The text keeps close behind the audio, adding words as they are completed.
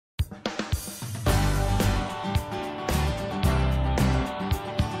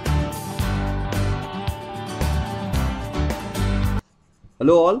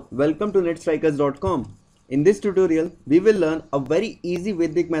Hello all, welcome to netstrikers.com. In this tutorial, we will learn a very easy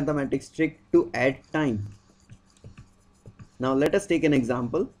Vedic mathematics trick to add time. Now let us take an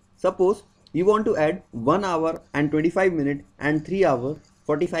example. Suppose you want to add 1 hour and 25 minutes and 3 hour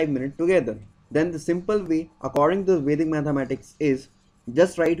 45 minutes together. Then the simple way according to Vedic mathematics is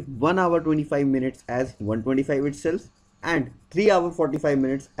just write 1 hour 25 minutes as 125 itself and 3 hour 45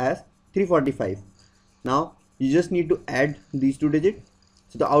 minutes as 345. Now you just need to add these two digits.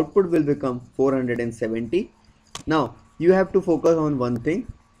 So the output will become 470. Now you have to focus on one thing.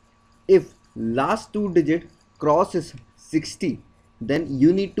 If last two digit crosses 60, then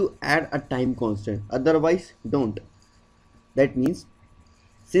you need to add a time constant. Otherwise, don't. That means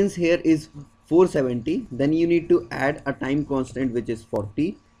since here is 470, then you need to add a time constant which is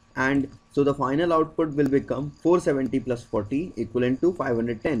 40, and so the final output will become 470 plus 40 equivalent to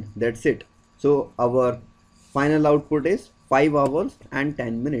 510. That's it. So our final output is 5 hours and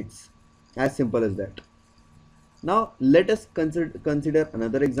 10 minutes. As simple as that. Now let us consider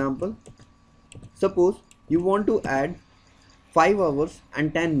another example. Suppose you want to add 5 hours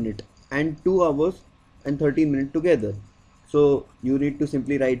and 10 minutes and 2 hours and 13 minutes together. So you need to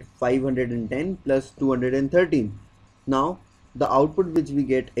simply write 510 plus 213. Now the output which we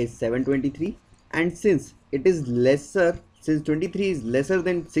get is 723, and since it is lesser, since 23 is lesser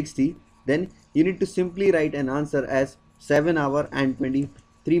than 60, then you need to simply write an answer as 7 hour and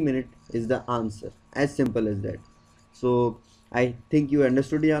 23 minutes is the answer. As simple as that. So I think you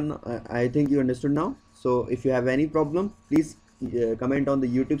understood now. So if you have any problem, please comment on the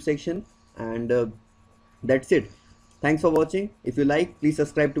YouTube section, and that's it. Thanks for watching. If you like, please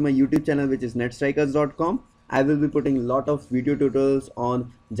subscribe to my YouTube channel, which is netstrikers.com. I will be putting a lot of video tutorials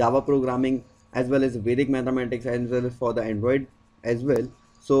on Java programming as well as Vedic mathematics as well as for the Android as well.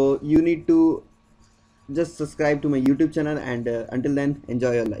 So you need to just subscribe to my YouTube channel, and until then,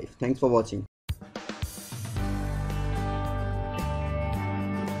 enjoy your life. Thanks for watching.